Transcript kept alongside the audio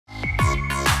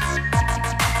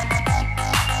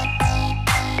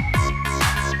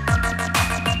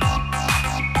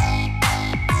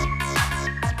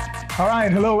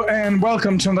right, hello and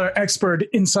welcome to another Expert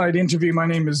Inside interview. My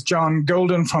name is John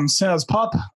Golden from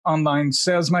SalesPOP, online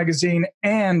sales magazine,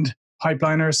 and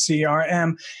Pipeliner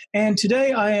CRM. And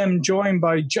today I am joined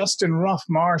by Justin Roff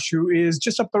Marsh, who is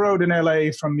just up the road in LA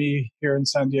from me here in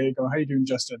San Diego. How are you doing,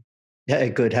 Justin? Yeah,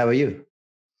 good. How are you?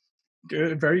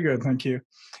 Good, very good, thank you.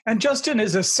 And Justin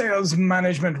is a sales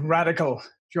management radical.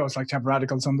 You always like to have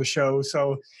radicals on the show.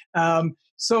 So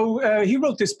he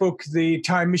wrote this book, The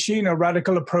Time Machine, A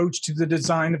Radical Approach to the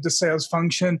Design of the Sales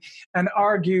Function, and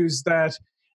argues that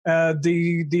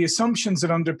the assumptions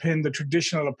that underpin the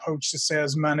traditional approach to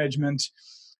sales management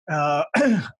are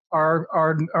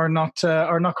not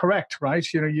correct, right?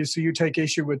 So you take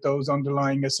issue with those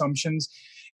underlying assumptions.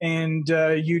 And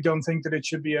you don't think that it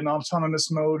should be an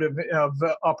autonomous mode of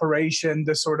operation,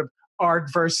 the sort of art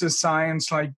versus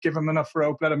science, like give them enough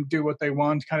rope, let them do what they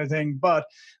want kind of thing. But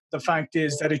the fact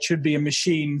is that it should be a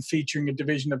machine featuring a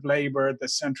division of labor, the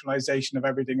centralization of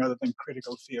everything other than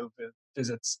critical field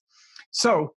visits.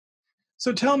 So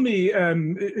tell me,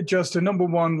 Justin, number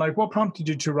one, like what prompted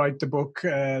you to write the book,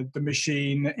 The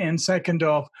Machine? And second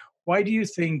off, why do you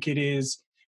think it is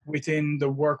within the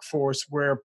workforce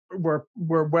where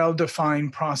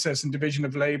well-defined process and division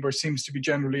of labor seems to be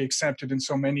generally accepted in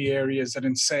so many areas that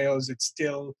in sales there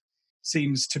still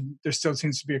seems to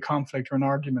be a conflict or an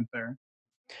argument there?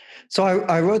 So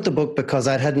I wrote the book because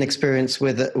I'd had an experience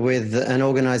with an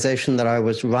organization that I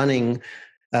was running,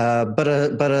 but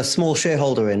a small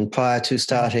shareholder in prior to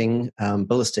starting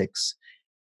Ballistix.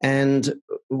 And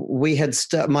we had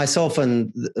myself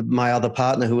and my other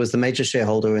partner, who was the major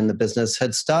shareholder in the business,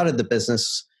 had started the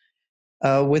business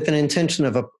with an intention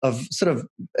of sort of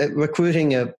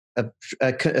recruiting a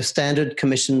standard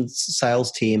commission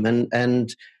sales team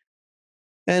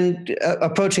and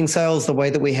approaching sales the way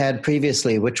that we had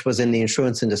previously, which was in the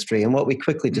insurance industry. And what we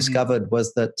quickly discovered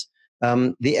was that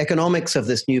the economics of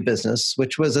this new business,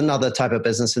 which was another type of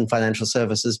business in financial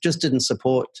services, just didn't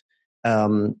support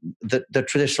the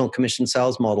traditional commission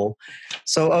sales model.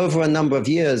 So over a number of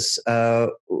years,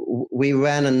 we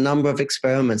ran a number of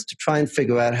experiments to try and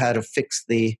figure out how to fix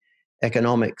the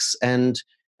economics. And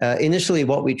initially,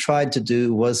 what we tried to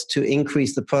do was to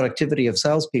increase the productivity of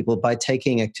salespeople by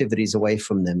taking activities away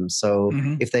from them. So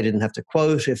if they didn't have to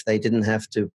quote, if they didn't have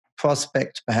to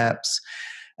prospect, perhaps,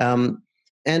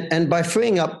 and by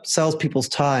freeing up salespeople's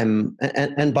time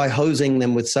and by hosing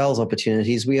them with sales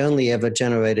opportunities, we only ever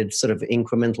generated sort of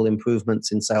incremental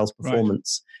improvements in sales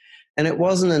performance. Right. And it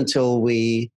wasn't until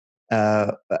we,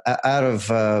 out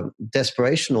of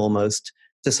desperation almost,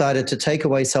 decided to take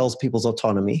away salespeople's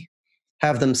autonomy,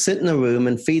 have them sit in a room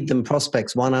and feed them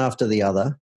prospects one after the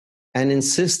other, and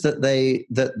insist that they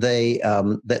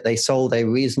sold a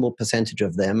reasonable percentage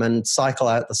of them and cycle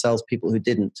out the salespeople who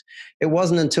didn't. It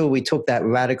wasn't until we took that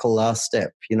radical last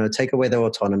step, take away their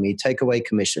autonomy, take away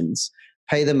commissions,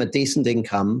 pay them a decent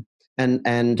income, and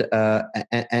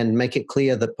make it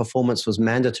clear that performance was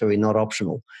mandatory, not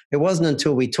optional. It wasn't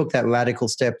until we took that radical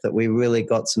step that we really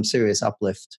got some serious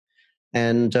uplift.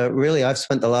 And really, I've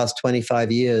spent the last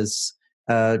 25 years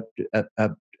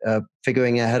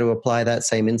figuring out how to apply that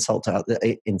same insight for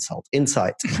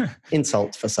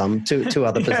some to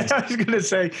other businesses. Yeah, I was going to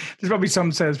say, there's probably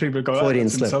some salespeople who go,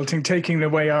 that's insulting, taking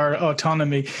away our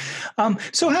autonomy.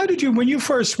 So how did you, when you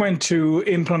first went to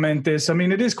implement this, I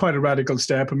mean, it is quite a radical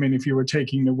step. I mean, if you were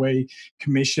taking away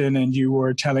commission and you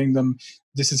were telling them,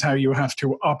 this is how you have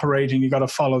to operate and you got to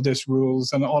follow this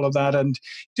rules and all of that. And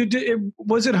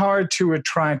was it hard to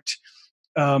attract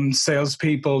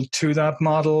salespeople to that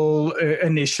model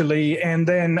initially, and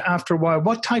then after a while,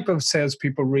 what type of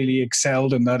salespeople really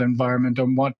excelled in that environment,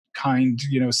 and what kind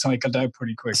cycled out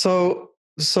pretty quick? So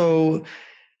it's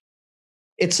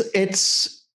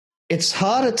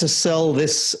harder to sell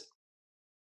this.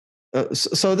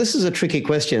 So this is a tricky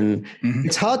question.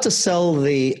 It's hard to sell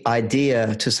the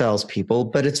idea to salespeople,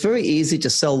 but it's very easy to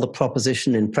sell the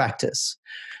proposition in practice.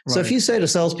 Right. So if you say to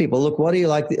salespeople, look, what do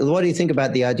you think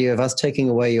about the idea of us taking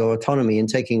away your autonomy and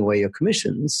taking away your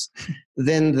commissions?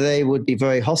 Then they would be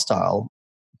very hostile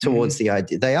towards the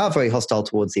idea. They are very hostile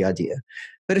towards the idea.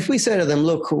 But if we say to them,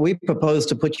 look, we propose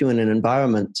to put you in an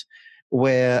environment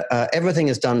where everything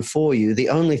is done for you, the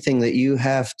only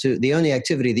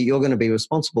activity that you're going to be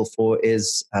responsible for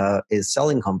is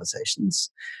selling conversations.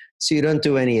 So you don't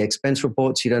do any expense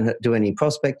reports, you don't do any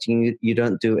prospecting, you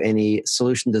don't do any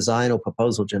solution design or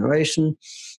proposal generation,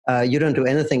 you don't do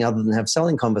anything other than have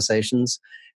selling conversations,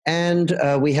 and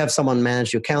we have someone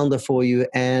manage your calendar for you,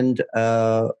 and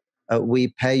we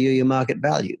pay you your market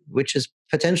value, which is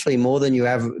potentially more than your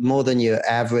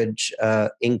average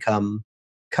income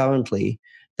currently,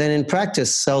 then in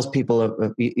practice,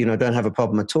 salespeople don't have a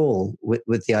problem at all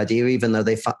with the idea, even though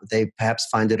they perhaps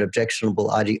find it objectionable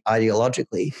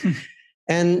ideologically.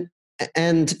 and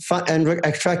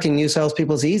attracting new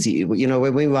salespeople is easy.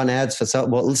 When we run ads for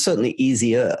it's certainly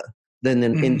easier than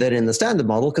in the standard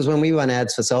model, because when we run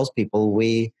ads for salespeople,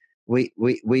 we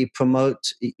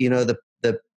promote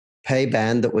the pay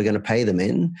band that we're going to pay them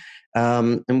in.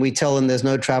 And we tell them there's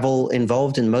no travel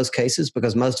involved in most cases,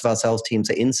 because most of our sales teams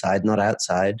are inside, not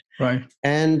outside. Right.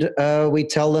 And we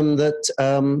tell them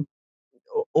that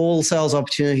all sales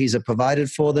opportunities are provided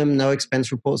for them, no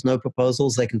expense reports, no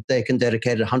proposals. They can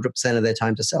dedicate 100% of their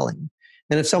time to selling.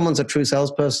 And if someone's a true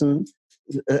salesperson,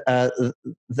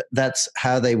 that's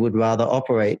how they would rather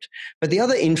operate. But the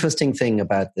other interesting thing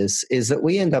about this is that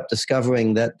we end up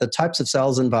discovering that the types of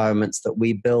sales environments that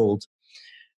we build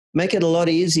make it a lot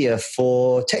easier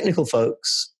for technical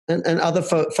folks and other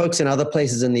folks in other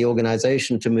places in the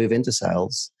organization to move into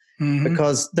sales.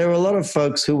 Because there are a lot of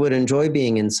folks who would enjoy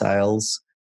being in sales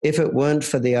if it weren't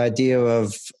for the idea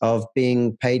of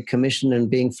being paid commission and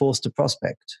being forced to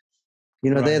prospect.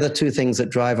 Right. They're the two things that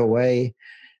drive away.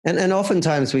 And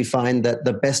oftentimes we find that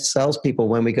the best salespeople,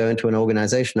 when we go into an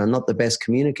organization, are not the best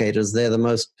communicators. They're the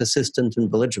most persistent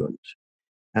and belligerent.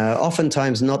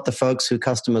 Oftentimes not the folks who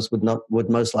customers would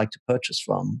most like to purchase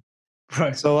from.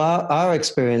 Right. So our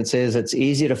experience is it's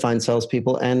easier to find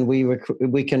salespeople, and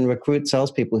we can recruit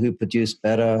salespeople who produce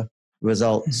better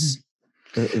results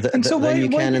than you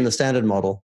can in the standard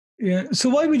model. Yeah. So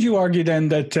why would you argue then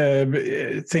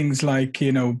that things like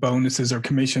bonuses or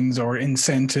commissions or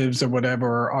incentives or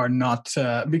whatever are not?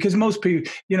 Because most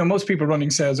people running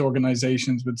sales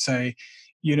organizations would say,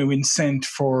 incent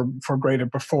for greater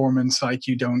performance, like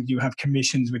you have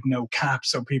commissions with no cap,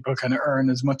 so people can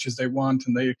earn as much as they want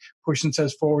and they push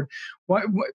themselves forward.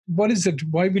 What is it?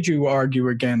 Why would you argue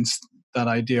against that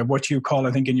idea of what you call,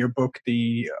 I think in your book,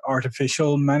 the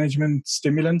artificial management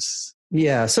stimulants?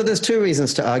 Yeah, so there's two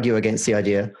reasons to argue against the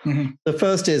idea. The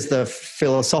first is the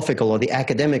philosophical or the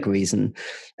academic reason,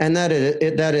 and that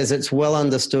is it's well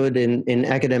understood in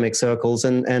academic circles.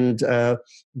 And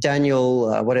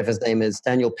Daniel, whatever his name is,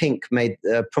 Daniel Pink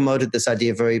promoted this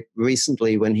idea very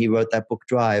recently when he wrote that book,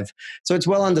 Drive. So it's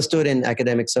well understood in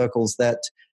academic circles that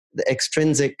the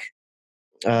extrinsic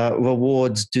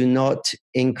rewards do not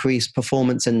increase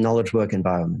performance in knowledge work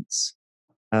environments,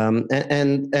 and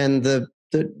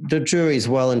the jury's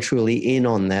well and truly in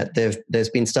on that. There's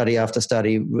been study after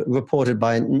study reported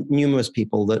by numerous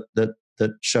people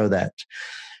that show that.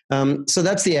 So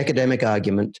that's the academic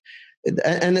argument.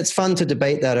 And it's fun to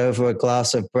debate that over a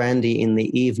glass of brandy in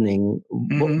the evening.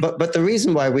 But the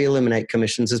reason why we eliminate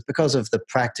commissions is because of the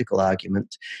practical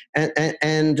argument.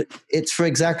 And it's for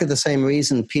exactly the same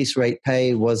reason piece rate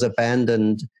pay was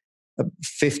abandoned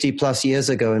 50 plus years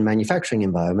ago in manufacturing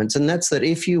environments. And that's that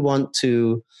if you want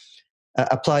to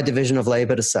apply division of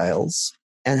labor to sales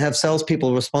and have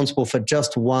salespeople responsible for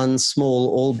just one small,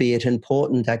 albeit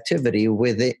important activity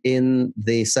within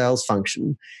the sales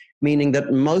function, meaning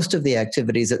that most of the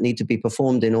activities that need to be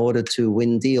performed in order to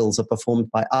win deals are performed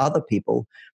by other people,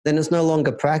 then it's no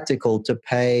longer practical to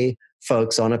pay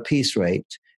folks on a piece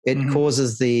rate. It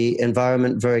causes the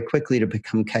environment very quickly to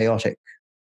become chaotic.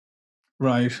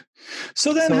 Right.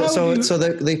 So then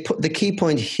the key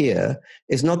point here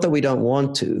is not that we don't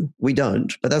want to. We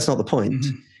don't, but that's not the point.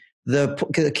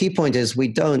 The key point is we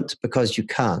don't because you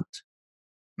can't.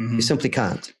 You simply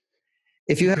can't.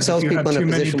 If you have salespeople in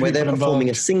a position where they're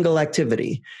performing a single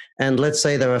activity, and let's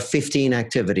say there are 15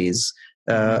 activities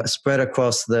spread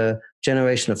across the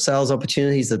generation of sales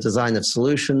opportunities, the design of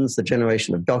solutions, the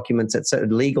generation of documents, et cetera,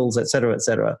 legals, et cetera, et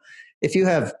cetera. If you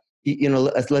have,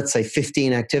 let's say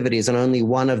 15 activities and only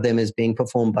one of them is being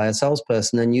performed by a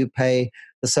salesperson, and you pay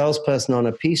the salesperson on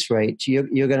a piece rate,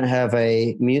 you're going to have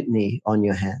a mutiny on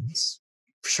your hands.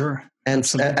 Sure. And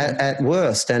at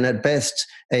worst and at best,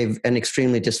 an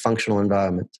extremely dysfunctional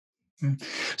environment.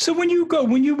 So when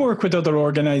you work with other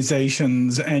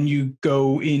organizations and you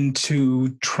go into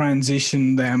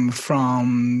transition them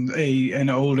from an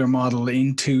older model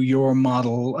into your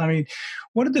model, I mean,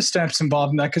 what are the steps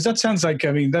involved in that? Because that sounds like,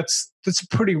 that's a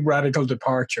pretty radical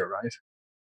departure, right?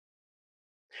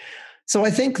 So I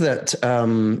think that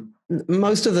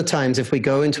most of the times, if we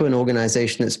go into an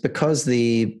organization, it's because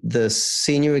the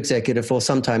senior executive or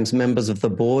sometimes members of the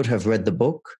board have read the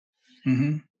book.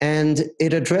 And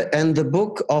the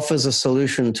book offers a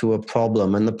solution to a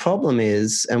problem. And the problem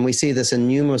is, and we see this in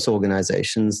numerous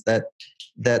organizations, that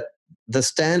the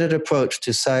standard approach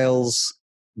to sales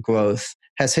growth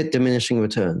has hit diminishing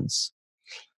returns.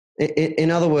 In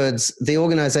other words, the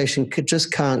organization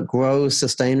just can't grow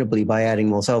sustainably by adding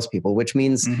more salespeople, which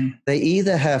means they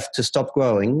either have to stop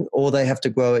growing or they have to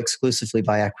grow exclusively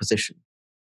by acquisition.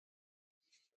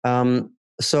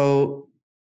 So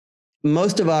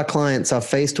most of our clients are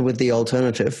faced with the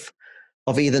alternative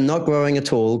of either not growing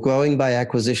at all, growing by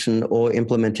acquisition, or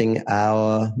implementing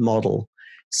our model.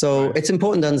 So It's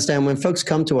important to understand when folks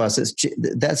come to us,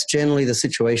 that's generally the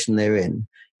situation they're in.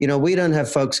 We don't have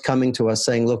folks coming to us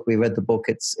saying, look, we read the book,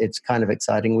 it's kind of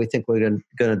exciting, we think we're going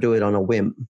to do it on a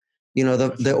whim.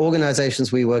 The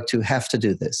organizations we work to have to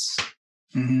do this.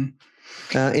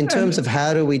 In terms of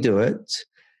how do we do it,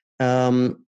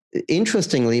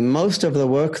 interestingly, most of the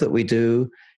work that we do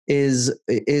is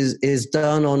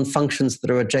done on functions that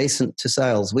are adjacent to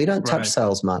sales. We don't touch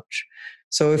sales much.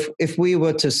 So if we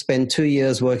were to spend 2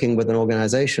 years working with an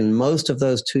organization, most of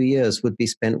those 2 years would be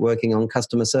spent working on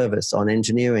customer service, on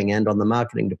engineering, and on the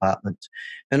marketing department.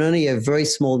 And only a very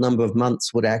small number of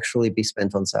months would actually be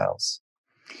spent on sales.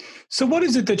 So what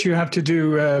is it that you have to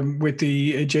do with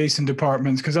the adjacent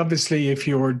departments? Because obviously if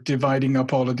you're dividing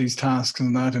up all of these tasks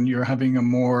and that, and you're having a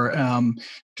more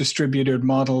distributed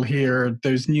model here,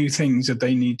 there's new things that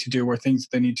they need to do or things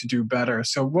that they need to do better.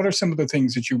 So what are some of the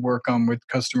things that you work on with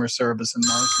customer service and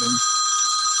marketing?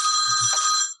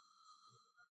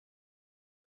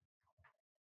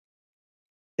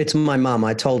 It's my mum.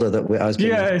 I told her that I was being...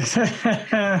 Yeah,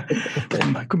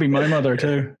 it could be my mother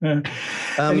too.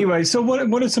 Anyway, so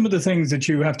what are some of the things that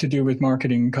you have to do with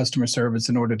marketing and customer service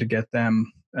in order to get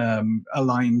them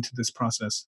aligned to this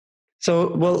process? So,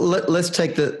 let's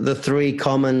take the three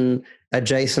common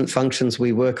adjacent functions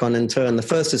we work on in turn. The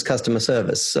first is customer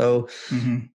service. So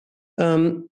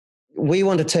we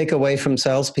want to take away from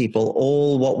salespeople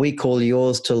all what we call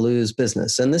yours to lose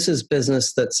business. And this is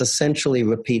business that's essentially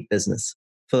repeat business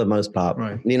for the most part,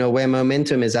 where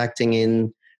momentum is acting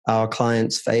in our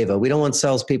client's favor. We don't want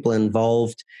salespeople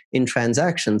involved in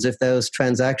transactions if those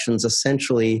transactions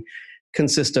essentially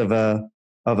consist of a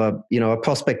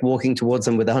prospect walking towards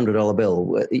them with $100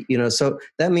 bill. So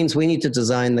that means we need to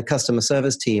design the customer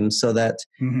service team so that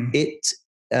it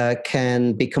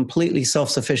can be completely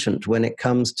self-sufficient when it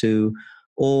comes to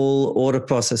all order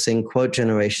processing, quote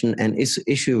generation, and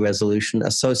issue resolution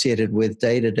associated with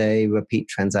day-to-day repeat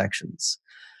transactions,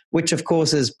 which of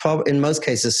course is in most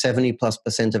cases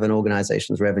 70+% of an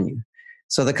organization's revenue.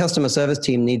 So the customer service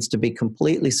team needs to be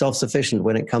completely self-sufficient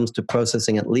when it comes to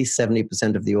processing at least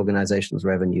 70% of the organization's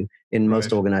revenue in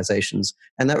most organizations.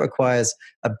 And that requires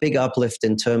a big uplift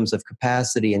in terms of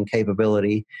capacity and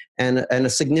capability and a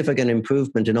significant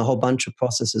improvement in a whole bunch of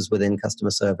processes within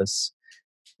customer service.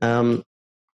 The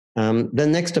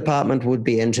next department would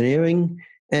be engineering.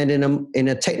 And in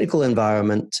a technical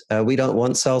environment, we don't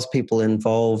want salespeople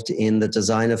involved in the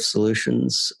design of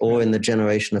solutions or in the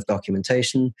generation of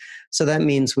documentation. So that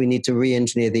means we need to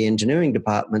re-engineer the engineering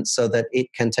department so that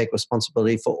it can take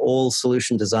responsibility for all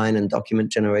solution design and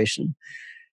document generation.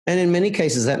 And in many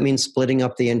cases, that means splitting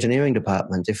up the engineering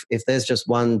department. If there's just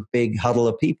one big huddle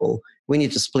of people, we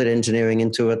need to split engineering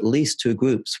into at least two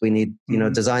groups. We need,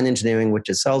 design engineering, which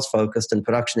is sales-focused, and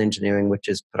production engineering, which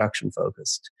is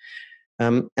production-focused.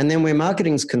 And then where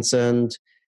marketing is concerned,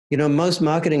 most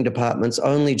marketing departments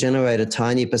only generate a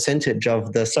tiny percentage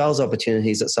of the sales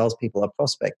opportunities that salespeople are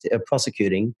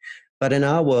prosecuting. But in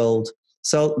our world,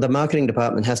 the marketing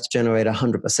department has to generate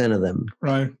 100% of them.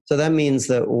 Right. So that means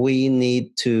that we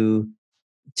need to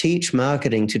teach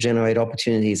marketing to generate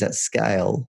opportunities at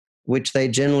scale, which they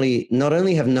generally not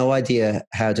only have no idea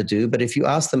how to do, but if you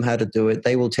ask them how to do it,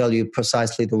 they will tell you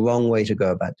precisely the wrong way to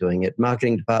go about doing it.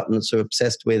 Marketing departments are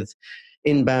obsessed with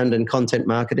inbound and content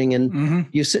marketing, and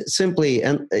you simply,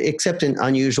 and except in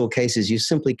unusual cases, you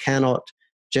simply cannot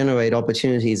generate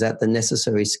opportunities at the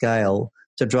necessary scale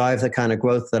to drive the kind of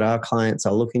growth that our clients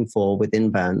are looking for with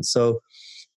inbound. So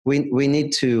we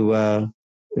need to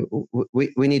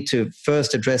we need to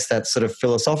first address that sort of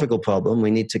philosophical problem.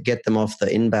 We need to get them off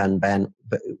the inbound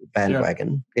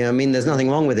bandwagon. Yeah. There's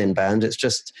nothing wrong with inbound. It's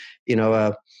just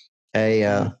a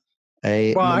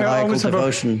maniacal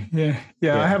devotion.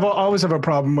 I always have a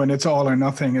problem when it's all or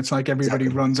nothing. It's like everybody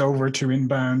runs over to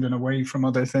inbound and away from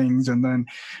other things, and then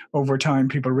over time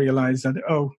people realize that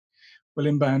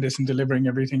inbound isn't delivering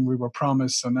everything we were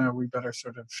promised, so now we better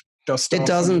sort of dust off. It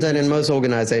doesn't, and in most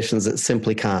organizations it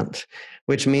simply can't,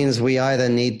 which means we either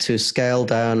need to scale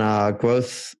down our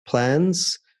growth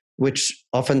plans, which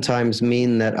oftentimes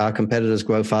mean that our competitors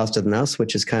grow faster than us,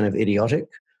 which is kind of idiotic,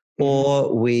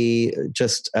 or we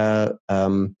just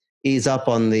ease up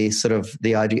on the sort of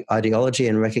the ideology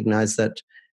and recognize that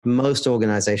most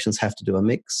organizations have to do a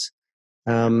mix.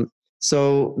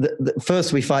 So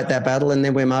first we fight that battle, and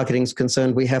then where marketing is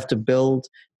concerned, we have to build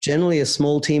generally a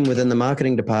small team within the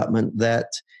marketing department that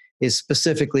is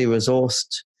specifically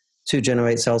resourced to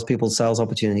generate salespeople's sales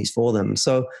opportunities for them.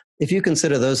 So if you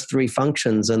consider those three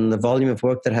functions and the volume of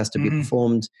work that has to be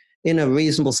performed in a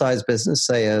reasonable sized business,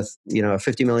 say a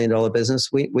 $50 million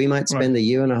business, we might spend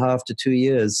 1.5 to 2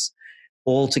 years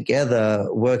all together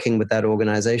working with that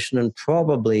organization, and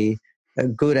probably a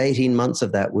good 18 months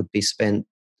of that would be spent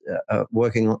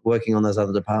working on those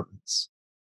other departments.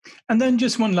 And then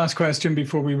just one last question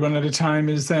before we run out of time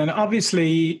is then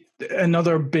obviously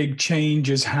another big change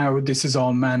is how this is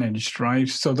all managed, right?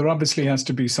 So there obviously has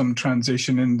to be some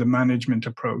transition in the management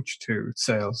approach to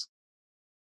sales.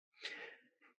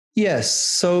 Yes.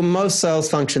 So most sales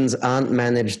functions aren't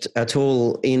managed at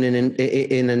all in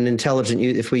an intelligent,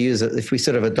 if we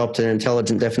sort of adopt an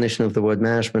intelligent definition of the word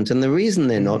management. And the reason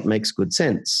they're not makes good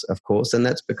sense, of course, and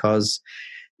that's because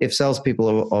if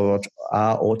salespeople are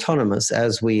autonomous,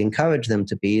 as we encourage them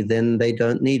to be, then they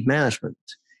don't need management,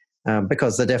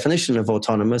 because the definition of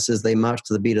autonomous is they march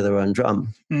to the beat of their own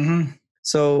drum.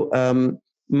 So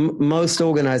most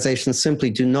organizations simply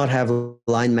do not have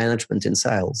line management in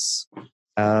sales.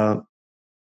 Now,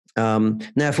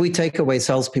 if we take away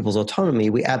salespeople's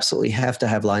autonomy, we absolutely have to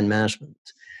have line management.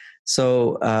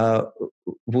 So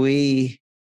we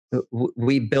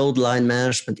build line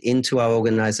management into our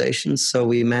organizations, so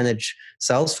we manage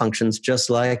sales functions just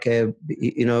like a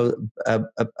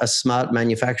smart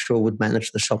manufacturer would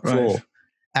manage the shop floor.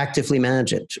 Actively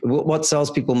manage it. What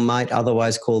salespeople might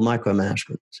otherwise call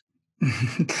micromanagement.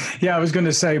 Yeah, I was going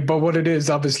to say, but what it is,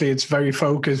 obviously, it's very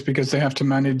focused because they have to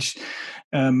manage,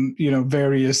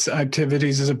 various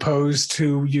activities, as opposed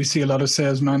to you see a lot of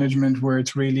sales management where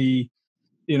it's really,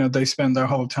 they spend their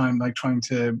whole time like trying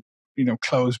to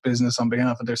close business on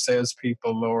behalf of their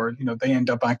salespeople, or, they end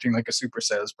up acting like a super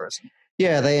salesperson.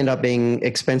 Yeah, they end up being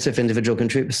expensive individual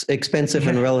contributors,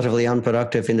 and relatively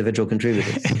unproductive individual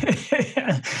contributors.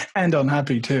 And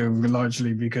unhappy too,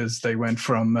 largely because they went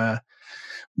from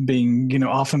being,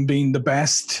 often being the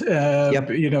best,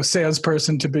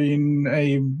 salesperson to being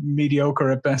a mediocre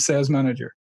at best sales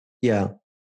manager. Yeah.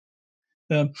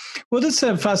 Well, that's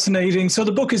fascinating. So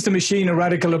the book is The Machine: A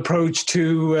Radical Approach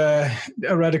to the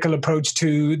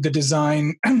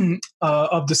Design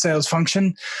of the Sales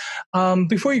Function.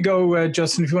 Before you go,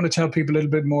 Justin, if you want to tell people a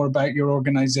little bit more about your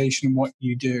organization and what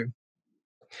you do.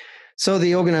 So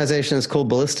the organization is called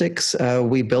Ballistix.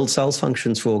 We build sales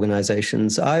functions for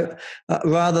organizations.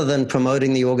 Rather than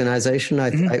promoting the organization,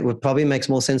 it would probably makes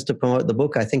more sense to promote the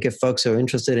book. I think if folks are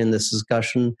interested in this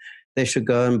discussion, they should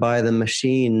go and buy The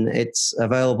Machine. It's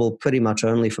available pretty much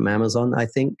only from Amazon, I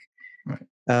think. Right.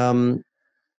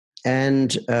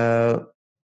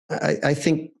 I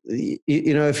think,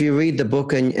 if you read the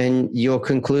book and your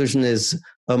conclusion is,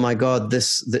 oh my God,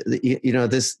 this is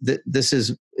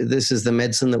the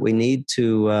medicine that we need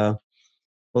to,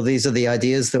 these are the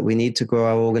ideas that we need to grow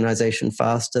our organization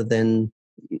faster, then,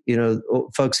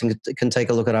 folks can take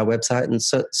a look at our website, and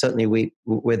certainly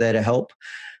we're there to help.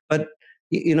 But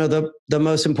the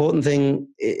most important thing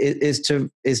is to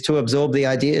absorb the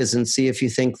ideas and see if you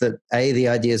think that A, the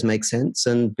ideas make sense,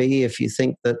 and B, if you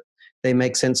think that they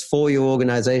make sense for your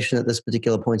organization at this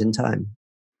particular point in time.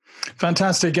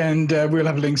 Fantastic, and we'll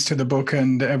have links to the book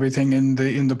and everything in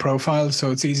the profile,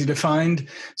 so it's easy to find.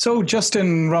 So,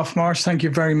 Justin Roff Marsh, thank you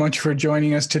very much for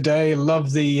joining us today.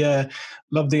 Love the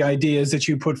ideas that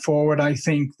you put forward. I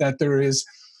think that there is.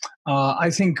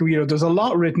 There's a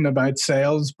lot written about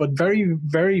sales, but very,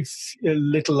 very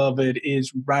little of it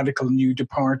is radical new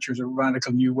departures or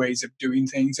radical new ways of doing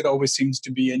things. It always seems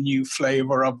to be a new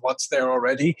flavor of what's there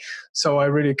already. So I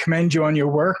really commend you on your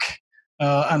work,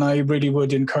 and I really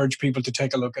would encourage people to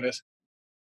take a look at it.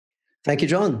 Thank you,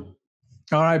 John.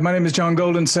 All right. My name is John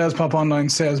Golden, SalesPOP Online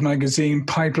Sales Magazine,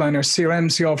 Pipeliner,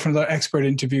 CRM. See you all from the expert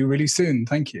interview really soon.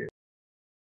 Thank you.